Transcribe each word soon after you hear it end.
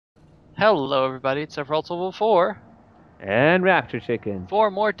Hello, everybody. It's Level 4 And Raptor Chicken. for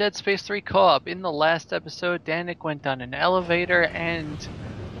more Dead Space 3 co-op. In the last episode, Danik went down an elevator, and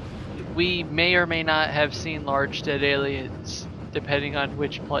we may or may not have seen large dead aliens, depending on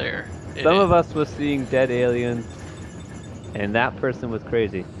which player it Some is. of us was seeing dead aliens, and that person was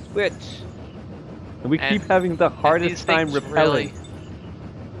crazy. Switch. And we keep having the And these hardest time things repelling. really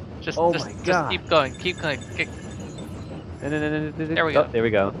just Oh just my just god. keep going, keep going. There we Oh, go. there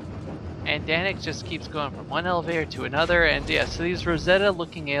we go. And Danik just keeps going from one elevator to another, and yeah, so these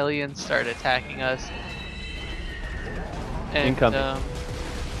Rosetta-looking aliens start attacking us. And, Incoming.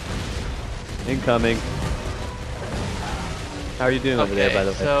 Incoming. How are you doing over there, by the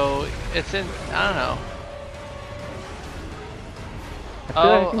way? so it's in, I don't know. I feel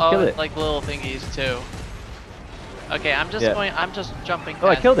like I can kill it. Like little thingies too. Okay, I'm just jumping past Oh,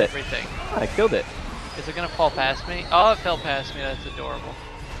 I killed it. everything. I killed it. Is it gonna fall past me? Oh, it fell past me, that's adorable.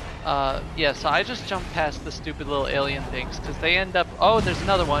 Yeah, so I just jumped past the stupid little alien things, because they end up, oh, there's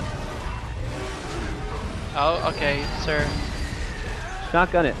another one. Oh, okay, sir.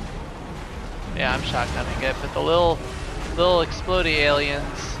 Shotgun it. Yeah, I'm shotgunning it, but the little explodey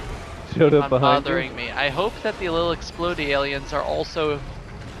aliens Showed keep up on behind bothering me. I hope that the little explodey aliens are also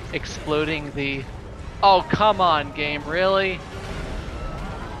exploding the... Oh, come on, game, really?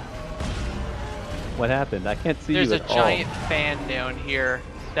 What happened? I can't see There's you a at giant fan down here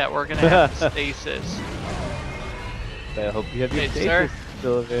that we're gonna have to stasis. I hope you have your Hey, stasis sir.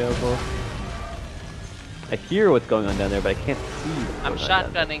 still available. I hear what's going on down there, but I can't see what's I'm going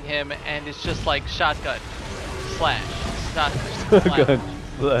on down shotgunning him, and it's just like shotgun, slash, shotgun, there. slash. Gun,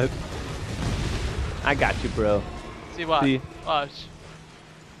 blood. I got you, bro. See what? See. Watch.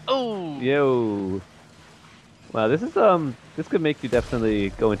 Oh. Yo. Wow, this could make you definitely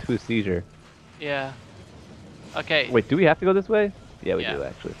go into a seizure. Yeah. Okay. Wait, do we have to go this way? Yeah, we Yeah. do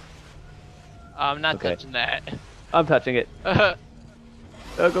actually. I'm not Okay. touching that. I'm touching it. Oh,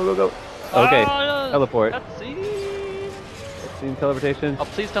 Go, go, go. Okay. no. Teleport. Cutscene. Seen teleportation. Oh,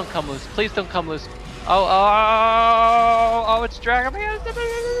 please don't come loose. Please don't come loose. Oh, it's dragging me.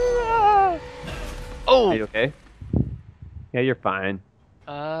 Oh. Are you okay? Yeah, you're fine.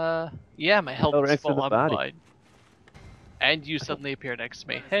 Yeah, my health Oh, is next to full. the I'm body. fine. And you suddenly appear next to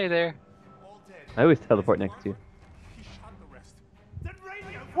me. Hey there. I always teleport next to you.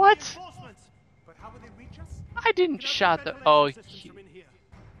 What? I didn't shot the. Oh,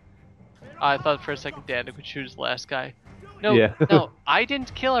 I thought for a second Danik would shoot his last guy. No, Yeah. no, I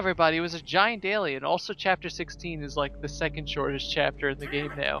didn't kill everybody. It was a giant alien. Also, chapter 16 is like the second shortest chapter in the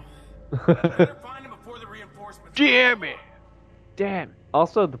game now. Damn it! Damn.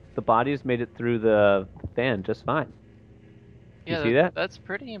 Also, the bodies made it through the fan just fine. Yeah, You see that? That's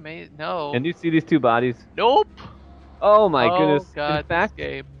pretty amazing. No. And you see these two bodies? Nope. Oh my goodness. God, In fact, this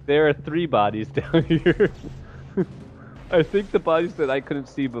game. there are 3 bodies down here. I think the bodies that I couldn't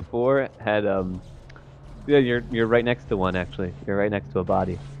see before had yeah, you're right next to one actually. You're right next to a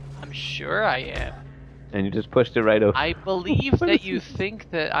body. I'm sure I am. And you just pushed it right over. I believe that you think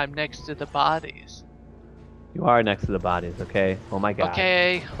that I'm next to the bodies. You are next to the bodies, okay? Oh my god.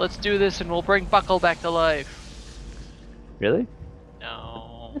 Okay, let's do this and we'll bring Buckle back to life. Really?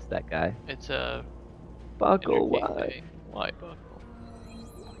 No. What's that guy? It's a Buckle, energy why? thing. Why Buckle?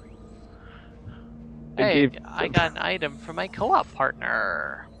 I Hey, gave you I some- got an item from my co-op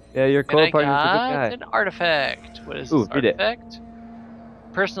partner. Yeah, your And I co-partner's a got good guy. an artifact. What is Ooh, this read it. artifact?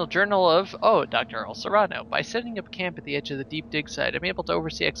 Personal journal of, Dr. Earl Serrano. By setting up camp at the edge of the deep dig site, I'm able to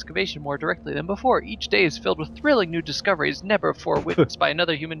oversee excavation more directly than before. Each day is filled with thrilling new discoveries never before witnessed by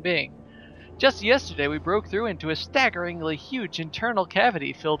another human being. Just yesterday, we broke through into a staggeringly huge internal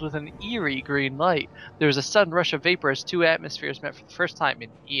cavity filled with an eerie green light. There was a sudden rush of vapor as 2 atmospheres met for the first time in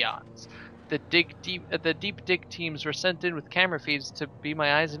eons. The deep dig teams were sent in with camera feeds to be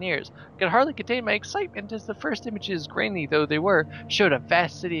my eyes and ears. I could hardly contain my excitement as the first images, grainy though they were, showed a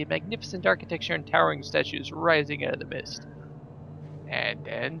vast city of magnificent architecture and towering statues rising out of the mist. And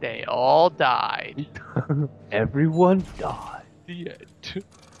then they all died. Everyone died. The end.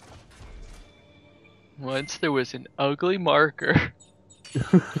 Once there was an ugly marker.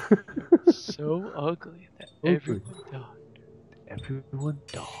 So ugly that everyone died. Everyone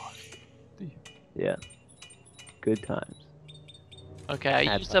died. Yeah. Good times. Okay,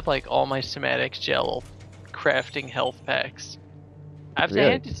 I used up like all my somatics gel crafting health packs. I have to Really?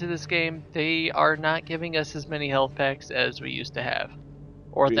 hand it to this game, they are not giving us as many health packs as we used to have.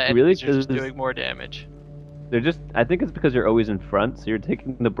 Or the Really? enemies are just 'Cause doing more damage. They're just, I think it's because you're always in front, so you're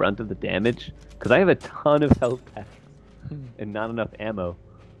taking the brunt of the damage. Because I have a ton of health packs and not enough ammo.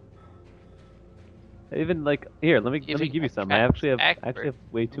 Even like here, let me Leaving give you my some. I tracks actually have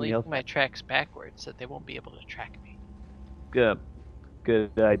way too many leaving health. my tracks backwards so they won't be able to track me. Good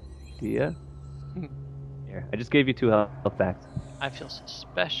idea. Here, I just gave you 2 health packs. I feel so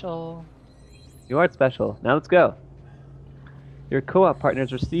special. You are special. Now let's go. Your co-op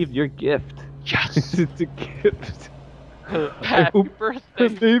partners received your gift. Yes! It's a gift. Happy birthday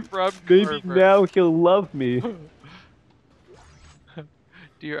maybe, from maybe Carver. now he'll love me.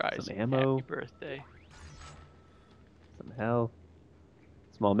 Dear Isaac, Some ammo. happy birthday. Some health.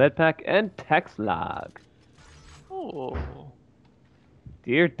 Small med pack and text log. Oh.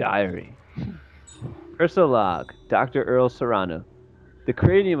 Dear Diary. Personal log. Dr. Earl Serrano. The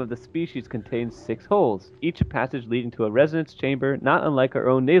cranium of the species contains 6 holes, each a passage leading to a resonance chamber not unlike our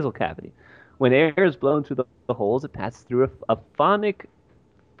own nasal cavity. When air is blown through the holes, it passes through a phonic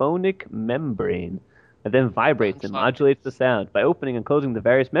membrane and then vibrates and modulates the sound. By opening and closing the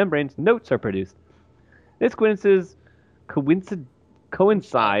various membranes, notes are produced. This coincides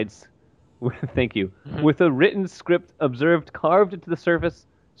with, thank you, with a written script observed carved into the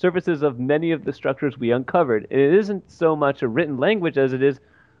surfaces of many of the structures we uncovered. It isn't so much a written language as it is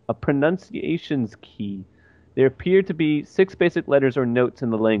a pronunciations key. There appear to be 6 basic letters or notes in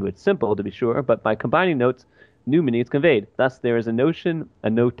the language, simple to be sure, but by combining notes, new meaning is conveyed. Thus, there is a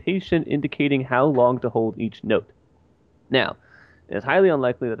notation indicating how long to hold each note. Now, it is highly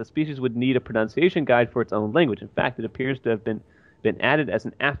unlikely that the species would need a pronunciation guide for its own language. In fact, it appears to have been added as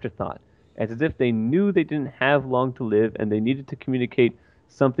an afterthought, as if they knew they didn't have long to live and they needed to communicate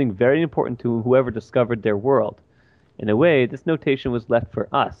something very important to whoever discovered their world. In a way, this notation was left for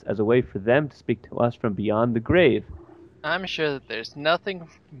us, as a way for them to speak to us from beyond the grave. I'm sure that there's nothing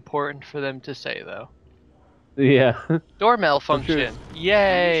important for them to say, though. Yeah. Door malfunction.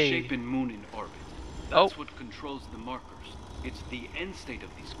 Yay! A misshapen moon in orbit. That's what controls the markers. It's the end state of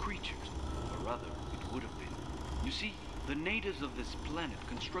these creatures. Or rather, it would have been. You see, the natives of this planet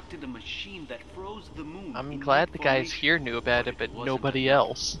constructed a machine that froze the moon. I'm glad the guys here knew about it, but nobody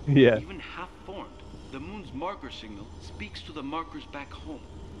else. Yeah. Even half-formed, the moon's marker signal speaks to the markers back home.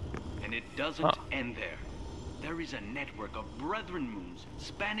 And it doesn't end there. There is a network of brethren moons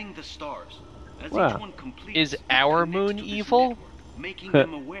spanning the stars. As each one completes, is our moon evil? Network, making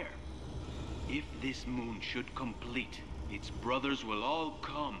them aware. If this moon should complete, its brothers will all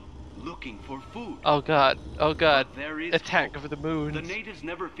come, looking for food. Oh god, oh god. There is Attack hope. of the moons. The natives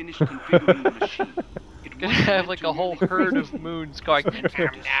never finished configuring the machine. It Gonna have like a whole herd of moons going.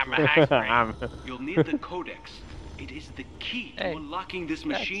 You'll need the codex. It is the key to unlocking this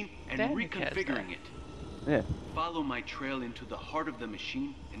machine and reconfiguring it. Yeah. Follow my trail into the heart of the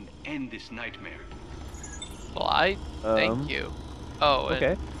machine and end this nightmare. Well, thank you. Oh,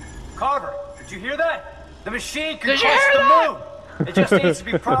 okay. Carver, did you hear that? The machine can cross the moon. It just needs to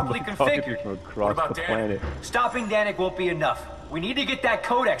be properly configured. What about Danik? Stopping Danik won't be enough. We need to get that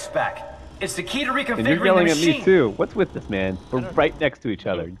codex back. It's the key to reconfiguring the machine. And you're yelling at me too. What's with this, man? We're right next to each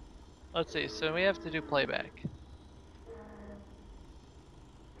other. Let's see. So we have to do playback.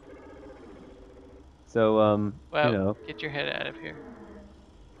 So, well, you know. Get your head out of here.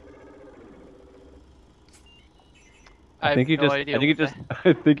 I think you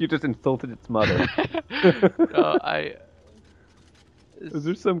just insulted its mother. No, Is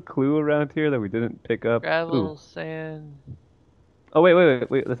there some clue around here that we didn't pick up? Gravel, sand. Oh wait,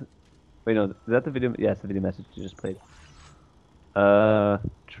 listen. Wait, no, is that the video? Yes, the video message you just played.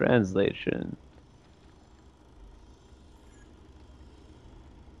 Translation.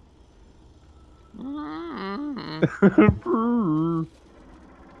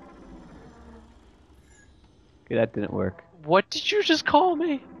 Okay, that didn't work. What did you just call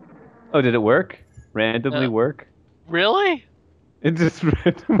me? Oh, did it work? Randomly work? Really? It just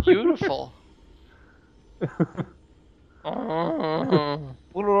randomly Beautiful.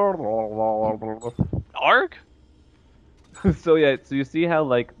 Arg? So yeah, so you see how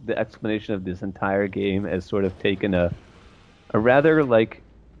like the explanation of this entire game has sort of taken a rather like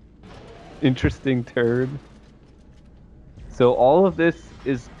interesting turn. So all of this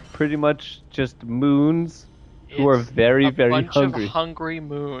is pretty much just moons who are very hungry. Of hungry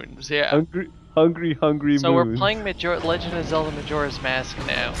moons, yeah. Hungry moons. So we're playing Legend of Zelda Majora's Mask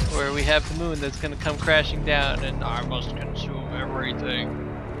now, where we have the moon that's gonna come crashing down and I must consume everything.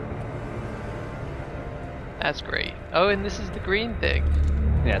 That's great. Oh, and this is the green thing.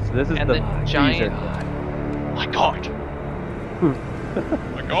 Yeah, so this is and the giant. Oh my god! Oh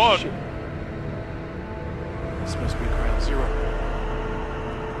my god! Shit. This must be ground zero.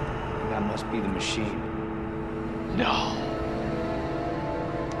 That must be the machine. No.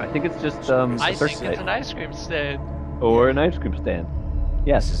 I think it's just I think it's an ice cream stand. Or an ice cream stand.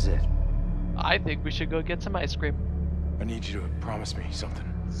 Yes. This is it. I think we should go get some ice cream. I need you to promise me something.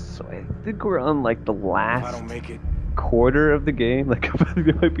 So I think we're on like the If I last don't make it, quarter of the game. Like it might be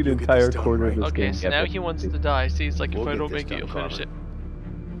the You'll get entire this done, quarter of right? this game. Okay, so now he wants to die. See, he's like, We'll if I get don't this make it, done, you'll finish it.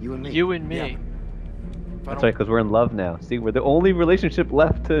 Carver. You and me. You and me. Yeah. if I That's don't- right, because we're in love now. See, we're the only relationship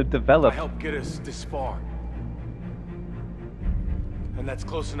left to if I develop. help get us this far. And that's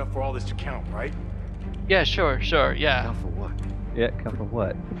close enough for all this to count, right? Yeah, sure, yeah. Now for what? Yeah, come from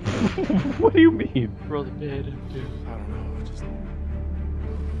what? What do you mean? Roll the bed. I don't know, just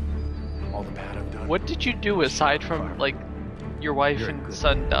all the bad I've done. What did you do aside from, like, your wife You're a and good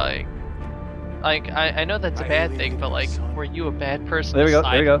son dying? Like, I know that's a I bad alienated thing, but, my like, son. were you a bad person There we go,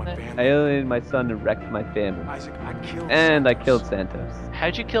 aside there we go. from that? I alienated my son and wrecked my family. Isaac, I killed And I Santos. killed Santos.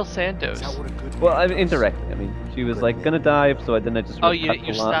 How'd you kill Is Santos? that what a good Well, man I mean, does? indirectly. I mean, she was like gonna die, so then I just Oh, cut you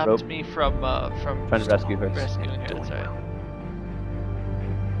the stopped rope, me from trying to rescue her. rescuing her, that's right.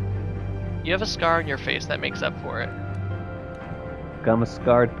 You have a scar on your face, that makes up for it. I'm a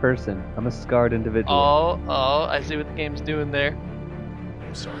scarred person. I'm a scarred individual. Oh, I see what the game's doing there.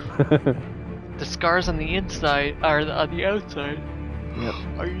 I'm sorry. The scars on the inside, or on the outside, Yep.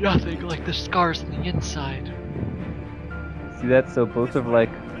 are nothing like the scars on the inside. See that? So both of like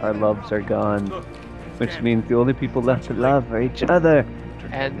our loves are gone, which means the only people left to love are each other.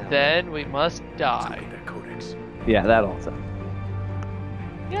 And then we must Let's die. get that codex. Yeah, that also.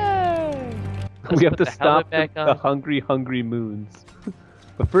 Yay! We have put to the helmet stop back the on. hungry moons.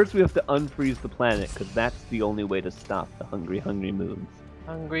 But first we have to unfreeze the planet, because that's the only way to stop the hungry moons.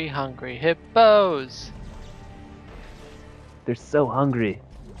 Hungry hippos! They're so hungry.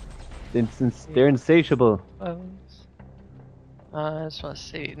 They're insatiable. Hippos. I just want to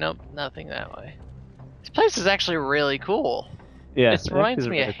see. Nope, nothing that way. This place is actually really cool. Yeah, It reminds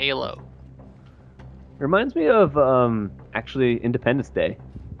me of it Halo. reminds me of actually Independence Day.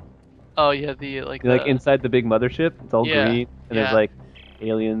 Oh yeah, the like. Like the- inside the big mothership, it's all Yeah, green, and yeah. there's like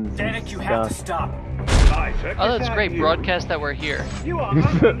aliens Danik, and you have to stuff. stop. Oh, that's great. Broadcast that we're here. You are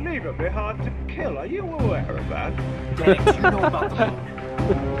unbelievably hard to kill. Are you aware of that? Danik, do you know about the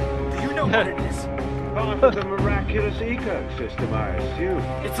moon? Do you know what it is? Part of the miraculous ecosystem, I assume.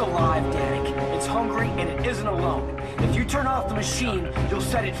 It's alive, Danik. It's hungry and it isn't alone. If you turn off the machine, you'll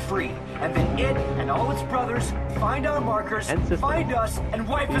set it free. And then it and all its brothers find our markers, And sisters. find us, and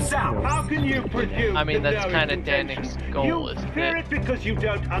wipe us out. How can you presume I mean, to that's know kinda its intentions? Danik's goal, You isn't fear it? it because you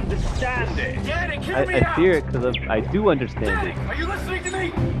don't understand it. Danik, hear me out! I fear it because I do understand it. Danik, are you listening to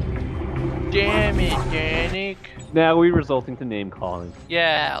me? Damn it, Danik. Now we're resulting to name calling.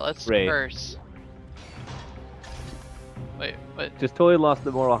 Yeah, let's Great. curse. Wait, what? Just totally lost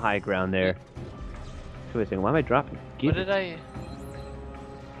the moral high ground there. Wait a second, why am I dropping? What did I?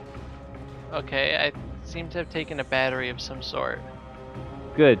 Okay, I seem to have taken a battery of some sort.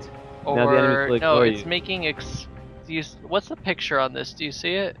 Good. Now the enemies Or will no, ignore it's you. making do you, what's the picture on this? Do you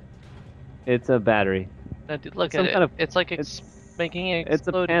see it? It's a battery. No, look Some at it. kind of- It's like it's- making an it's a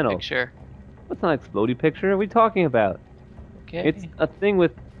exploding panel. picture. What's not exploding picture? What are we talking about? Okay. It's a thing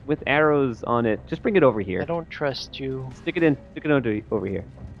with arrows on it. Just bring it over here. I don't trust you. Stick it in. Stick it over here.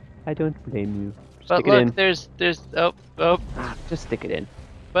 I don't blame you. But Stick it look, in. there's oh. Just stick it in.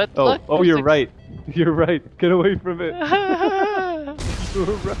 But Oh, look. oh, there's you're right. You're right. Get away from it. Why You're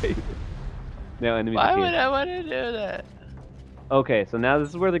right. Now enemies appear. would I want to do that? Okay, so now this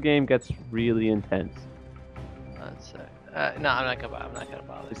is where the game gets really intense. Let's no, I'm not gonna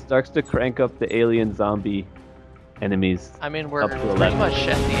bother. It starts to crank up the alien zombie enemies. I mean, we're Up to pretty 11. much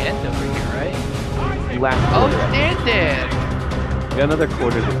at the end over here, right? Last Oh, quarter. Dan! We got another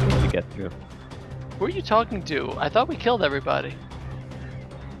quarter that we need to get through. Who are you talking to? I thought we killed everybody.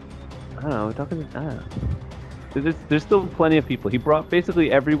 I don't know. We're talking. I don't know. There's still plenty of people. He brought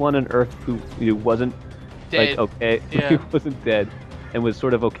basically everyone on Earth who wasn't Dead. like okay, Yeah. who wasn't dead, and was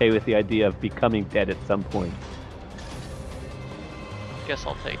sort of okay with the idea of becoming dead at some point. Guess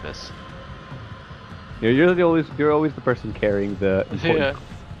I'll take this. You're always the person carrying the important Yeah.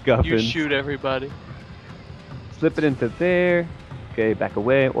 guffins. You shoot everybody. Slip it into there. Okay, back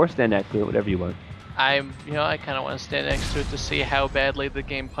away or stand next to it, whatever you want. I kind of want to stand next to it to see how badly the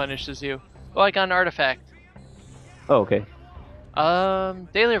game punishes you. Oh, I got an artifact. Oh, okay.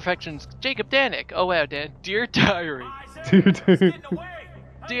 Daily reflections, Jacob Danik. Oh wow, Dan. Dear Diary.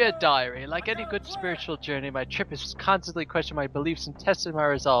 Dear Diary, like any good spiritual journey, my trip has constantly questioned my beliefs and tested my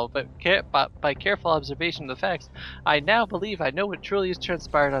resolve, but by careful observation of the facts, I now believe I know what truly has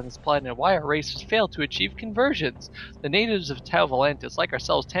transpired on this planet and why our race has failed to achieve conversions. The natives of Tau Volantis, like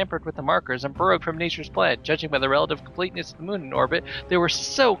ourselves, tampered with the markers and burrowed from nature's plan. Judging by the relative completeness of the moon in orbit, they were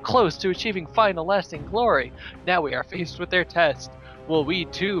so close to achieving final lasting glory. Now we are faced with their test. Will we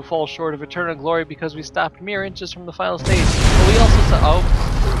too fall short of eternal glory because we stopped mere inches from the final stage? But we also saw. Oh,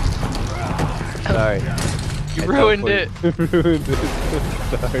 Sorry. you ruined it. Ruined it.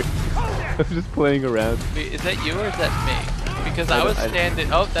 Sorry. I was just playing around. Wait, is that you or is that me? Because I was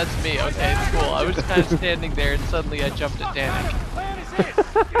standing. Oh, that's me. Okay, it's cool. I was just kind of standing there and suddenly I jumped at Danik.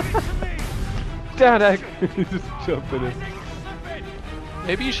 Danik! He's just jumping in.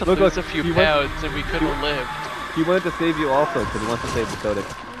 Maybe you should Look, lose look, a few he went- pounds and we could have lived. He wanted to save you also because he wants to save the Codex.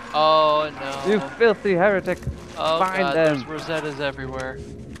 Oh no. You filthy heretic! Oh Find god, them! there's Rosettas everywhere.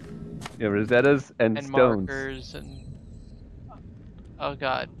 Yeah, Rosettas and And stones. markers and... Oh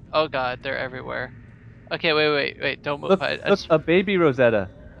god. Oh god, they're everywhere. Okay, wait, don't move. Look, I look, just, a baby Rosetta.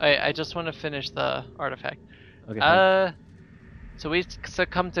 I just want to finish the artifact. Okay. fine. So we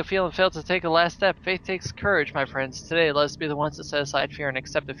succumb to fear and fail to take a last step. Faith takes courage, my friends. Today, let us be the ones that set aside fear and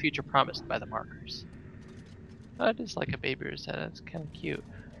accept the future promised by the markers. Oh, it is like a baby Rosetta. It's kind of cute.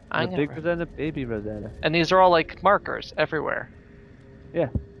 A big Rosetta, baby Rosetta. And these are all like markers everywhere. Yeah,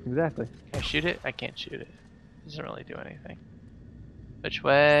 exactly. Can I shoot it? I can't shoot it. It doesn't really do anything. Which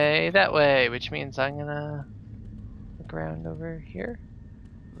way? That way, which means I'm gonna look around over here.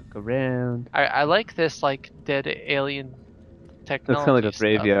 Look around. I like this like dead alien technology. Looks kind of like a stuff.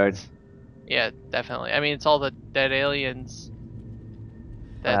 graveyard. Yeah, definitely. I mean, it's all the dead aliens.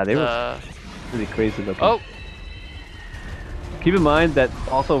 That, they were really crazy looking. Oh, Keep in mind that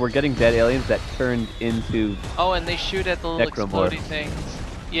also we're getting dead aliens that turned into. oh, and they shoot at the little Necromorphs. exploding things.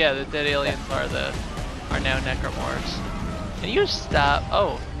 Yeah, the dead aliens are now necromorphs. Can you stop?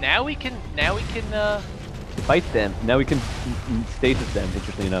 Oh, now we can Fight them. Now we can stasis them,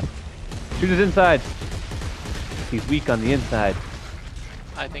 interestingly enough. Shoot his inside. He's weak on the inside.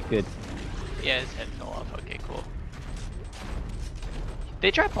 I think Good. Yeah, his head fell off. Okay, cool. They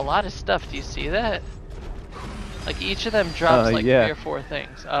drop a lot of stuff. Do you see that? Like each of them drops like yeah. 3 or 4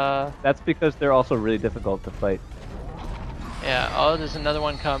 things. That's because they're also really difficult to fight. Yeah. Oh, there's another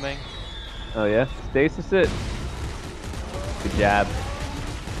one coming. Oh yeah? Stasis it. Good job.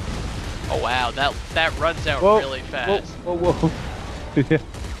 Oh wow, that runs out Whoa, really fast. Whoa. Yeah.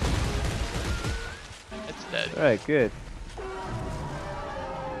 It's dead. Alright, good.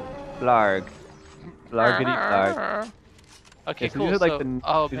 Blarg. Blargity blarg. Okay, Yeah, so cool. these are like so, the-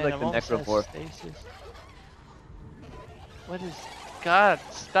 oh these are man, like I'm the almost out of necromorph. stasis. What is? God,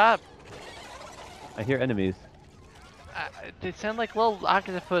 stop! I hear enemies. They sound like little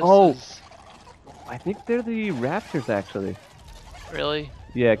octopuses. Oh. I think they're the raptors actually. Really?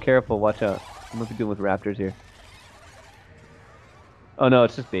 Yeah, careful, watch out. I might be dealing with raptors here. Oh no,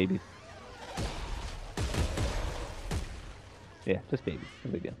 it's just babies. Yeah, just babies.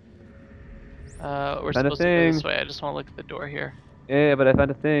 No big deal. We're Found a supposed to go this thing. way. I just want to look at the door here. Yeah, but I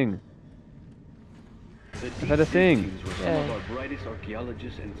found a thing. The had a deep thing. diggings were some Yay. of our brightest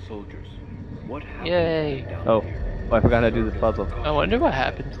archaeologists and soldiers. What happened Yay. to them down Oh, here? I forgot how to do this puzzle. I wonder what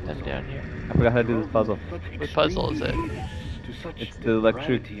happened to them down here. I forgot how to do this puzzle. What puzzle is it? It's the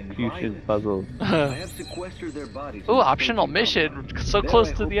electrocution puzzle. I have sequestered their bodies. Ooh, in optional safety mission. bunker. So There close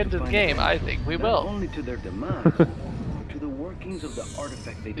I to hope the end of the find game. a I path, think we not will. only to their demise, but to the workings of the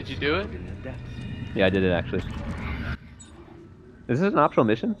artifact they Did you do it? discovered in the depths. Yeah, I did it actually. Is this an optional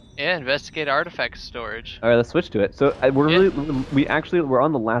mission? Yeah, investigate artifact storage. All right, let's switch to it. So we're Yeah. really we're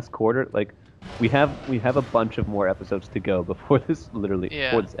on the last quarter. Like we have a bunch of more episodes to go before this Yeah.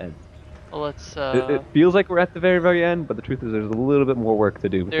 before this ends. Well, let's. It feels like we're at the very end, but the truth is there's a little bit more work to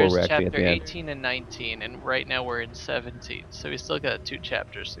do before There's we're actually at chapter the end. 18 and 19, and right now we're in 17. So we still got 2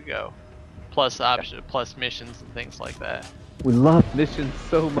 chapters to go, plus plus missions and things like that. We love missions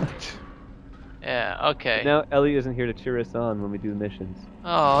so much. Yeah. Okay. Now Ellie isn't here to cheer us on when we do the missions.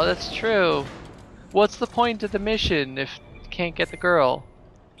 Oh, that's true. What's the point of the mission if you can't get the girl?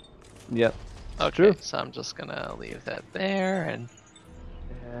 Yep. Okay, true. so I'm just gonna leave that there and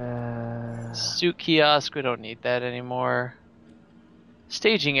Uh, suit kiosk. We don't need that anymore.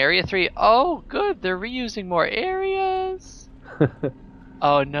 Staging area 3. Oh, good. They're reusing more areas.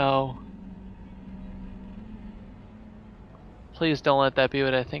 Oh no. Please don't let that be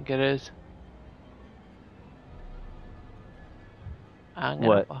what I think it is. I'm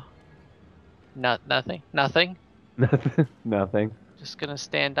gonna What? Nothing. Nothing. Nothing. Just gonna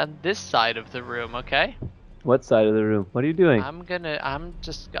stand on this side of the room, okay? What side of the room? What are you doing? I'm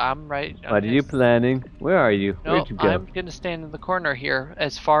right. What are you planning? Where are you? No, Where'd you go? I'm gonna stand in the corner here,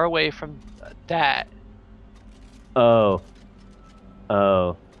 as far away from that. Oh,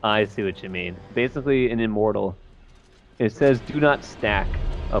 I see what you mean. Basically, an immortal. It says, "Do not stack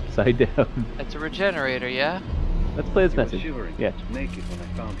upside down." That's a regenerator, yeah? Let's play this He was message. shivering, Yeah. naked when I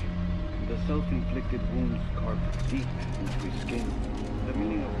found him. The self-inflicted wounds carved deep into his skin, the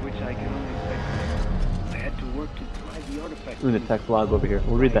meaning of which I can only speculate. I had to work to pry the artifact. Ooh, the text log over here.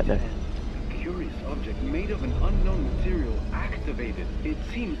 We'll read that next. A curious object made of an unknown material activated. It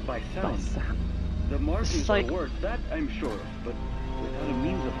seems by sound. The markings like- are words, that I'm sure of, but without a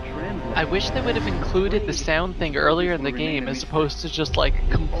means of translating. I wish they would have included the sound thing earlier in the game as opposed to just like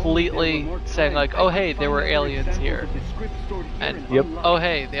completely saying like, oh hey, there were aliens here. And Yep. oh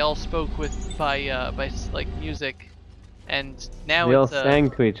hey, they all spoke by like music. And now They all it's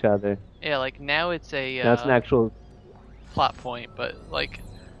sang to each other. yeah, like now it's a That's an actual. plot point, but like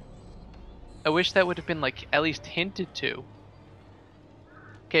I wish that would have been like at least hinted to.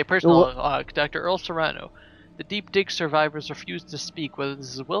 Okay, personal log, Dr. Earl Serrano. The Deep Dig survivors refuse to speak. Whether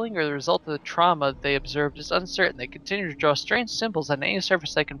this is willing or the result of the trauma they observed is uncertain. They continue to draw strange symbols on any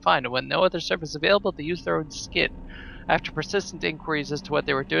surface they can find, and when no other surface is available, they use their own skin. After persistent inquiries as to what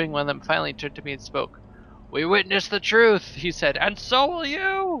they were doing, one of them finally turned to me and spoke. "We witnessed the truth," he said, "and so will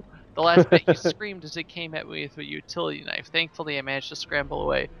you!" The last bit he screamed as it came at me with a utility knife. Thankfully, I managed to scramble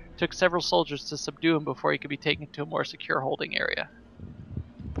away. It took several soldiers to subdue him before he could be taken to a more secure holding area.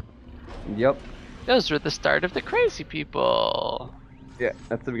 Yep. Those were the start of the crazy people. Yeah,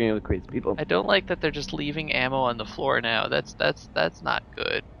 that's the beginning of the crazy people. I don't like that they're just leaving ammo on the floor now. That's not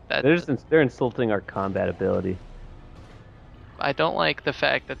good. They're insulting our combat ability. I don't like the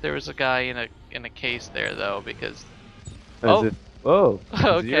fact that there was a guy in a case there though, because As if, whoa,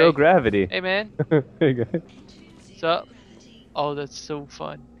 Okay. zero gravity. hey man, Hey, guys. what's up? Oh, that's so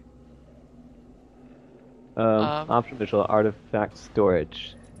fun. Option visual artifact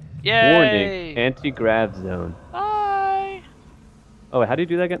storage. Yay! Warning, anti-grav zone. Bye. Oh, how do you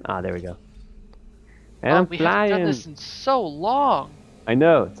do that again? Ah, there we go. And Oh, I'm we haven't flying. done this in so long. I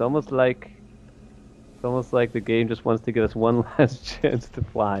know. It's almost like the game just wants to give us one last chance to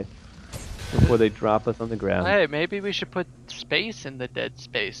fly before they drop us on the ground. Hey, maybe we should put space in the Dead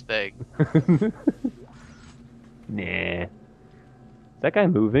Space thing. Nah. Is that guy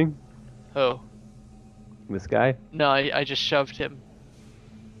moving? Oh, This guy? no, I just shoved him.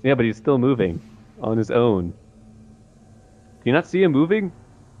 Yeah, but he's still moving on his own. Do you not see him moving?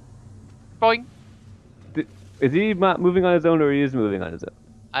 Boing. Is he not moving on his own, or he is moving on his own?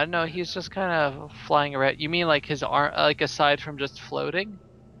 I don't know, he's just kind of flying around. You mean like his arm, like aside from just floating?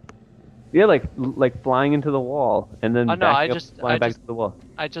 Yeah, like flying into the wall and then Oh, no, backing up, flying back to the wall.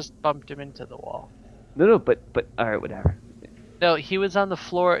 I just bumped him into the wall. No, but all right, whatever. No, he was on the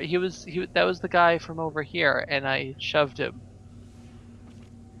floor. That was the guy from over here, and I shoved him.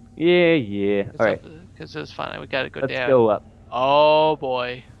 Yeah. All right, Because it was fun. We gotta go let's down. go up. Oh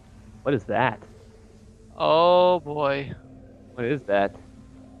boy. What is that? Oh boy. What is that?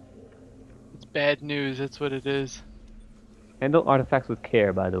 It's bad news. That's what it is. Handle artifacts with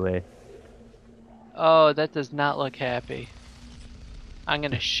care, by the way. Oh, that does not look happy. I'm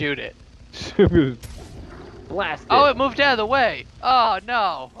gonna shoot it. Blast it. Oh, it moved out of the way. Oh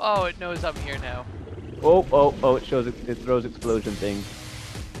no. Oh, it knows I'm here now. Oh! It throws explosion things.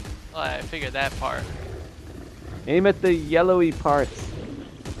 Well, I figured that part. Aim at the yellowy parts.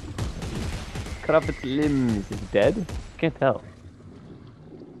 Cut off its limbs. Is it dead? Can't tell.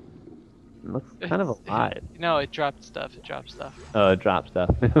 It looks kind of alive. No, it dropped stuff. It dropped stuff. Oh, it drops stuff.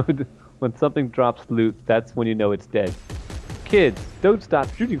 When something drops loot, that's when you know it's dead. Kids, don't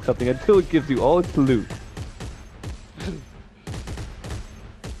stop shooting something until it gives you all its loot.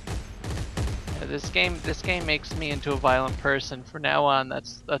 Yeah, this game makes me into a violent person. From now on,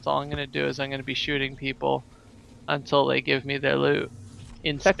 that's all I'm gonna do is I'm gonna be shooting people until they give me their loot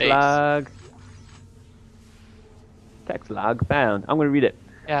in Text space. log. Text log found. I'm gonna read it.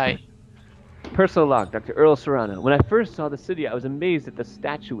 Yeah. Personal log, Dr. Earl Serrano. When I first saw the city, I was amazed at the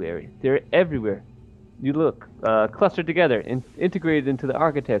statuary. They're everywhere. You look, clustered together, integrated into the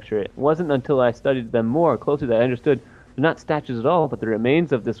architecture. It wasn't until I studied them more closely that I understood they're not statues at all, but the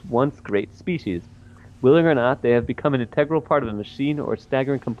remains of this once great species. Willing or not, they have become an integral part of a machine or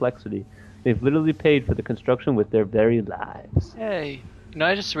staggering complexity. They've literally paid for the construction with their very lives. Hey, you know,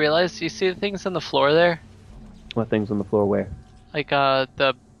 I just realized. You see the things on the floor there? What things on the floor where? Like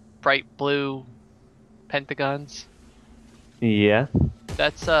the bright blue pentagons. Yeah.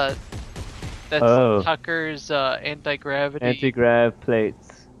 That's Oh. Tucker's anti-gravity. Anti-grav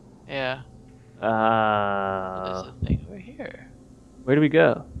plates. Yeah. There's Ah. a thing over here. Where do we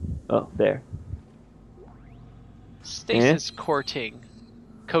go? Oh, there. Stasis coating.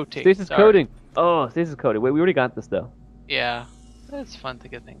 Stasis sorry. coating. Oh, stasis coating. Wait, we already got this though. Yeah. It's fun to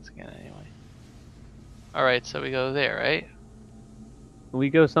get things again anyway. Alright, so we go there, right? We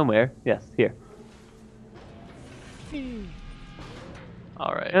go somewhere. Yes, here.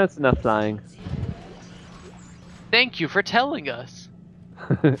 All right. That's enough flying. Thank you for telling us.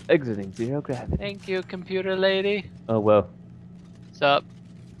 Exiting zero gravity. Thank you, computer lady. Oh, well. Sup?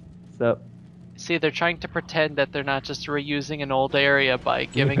 So. See, they're trying to pretend that they're not just reusing an old area by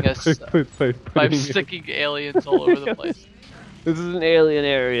giving us by sticking aliens all over the place. This is an alien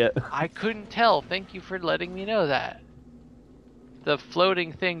area. I couldn't tell. Thank you for letting me know that. The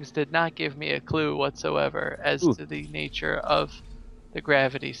floating things did not give me a clue whatsoever as to the nature of the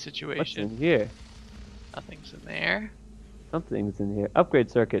gravity situation. What's in here? Nothing's in there. Something's in here.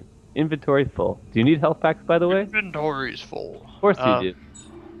 Upgrade circuit. Inventory full. Do you need health packs, by the way? Inventory's full. Of course you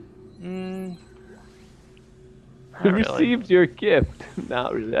do. You received your gift.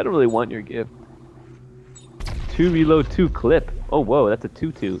 Not really. I don't really want your gift. 2 reload 2 clip. Oh, whoa, that's a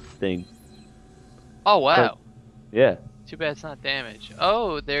 2-2 thing. Oh, wow. So, yeah. Too bad it's not damage.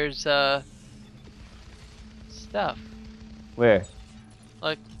 Oh, there's stuff. Where?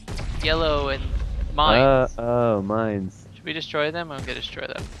 Look, yellow and mines. Oh, mines. Should we destroy them? I'm gonna destroy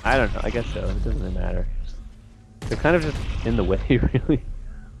them. I don't know. I guess so. It doesn't really matter. They're kind of just in the way, really.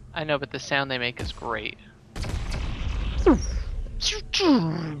 I know, but the sound they make is great. Oh,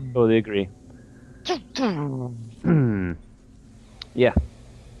 they agree. Yeah.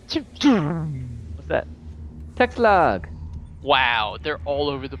 What's that? Text log. Wow, they're all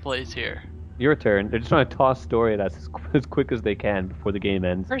over the place here. Your turn. They're just trying to toss story at us as quick as they can before the game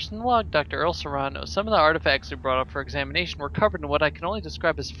ends. First in the log, Dr. Earl Serrano. Some of the artifacts we brought up for examination were covered in what I can only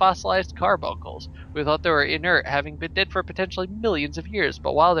describe as fossilized carbuncles. We thought they were inert, having been dead for potentially millions of years,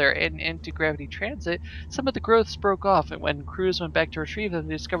 but while they're in anti-gravity transit, some of the growths broke off, and when crews went back to retrieve them,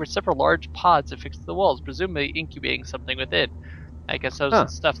 they discovered several large pods affixed to the walls, presumably incubating something within. I guess that was the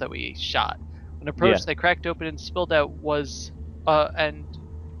stuff that we shot. When approached, they cracked open and spilled out When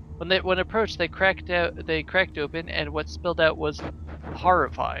approached, they cracked open, and what spilled out was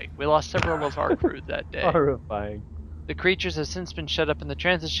horrifying. We lost several of our crew that day. Horrifying. The creatures have since been shut up in the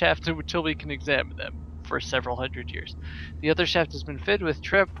transit shaft until we can examine them for several hundred years. The other shaft has been fitted with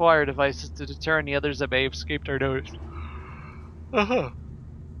tripwire devices to deter any others that may have escaped our notice. I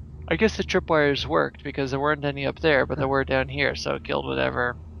guess the tripwires worked because there weren't any up there, but there were down here, so it killed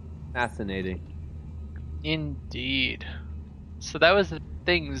whatever. Fascinating. Indeed. So that was the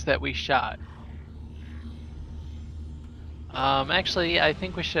things that we shot. Actually, I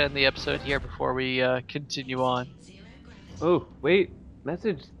think we should end the episode here before we continue on. Oh, wait.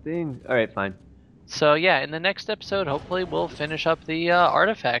 Message thing. Alright, fine. So yeah, in the next episode, hopefully we'll finish up the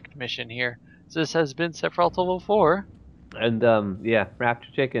artifact mission here. So this has been Sephiroth 4. And, yeah,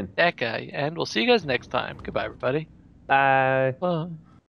 Raptor Chicken. That guy. And we'll see you guys next time. Goodbye, everybody. Bye. Bye.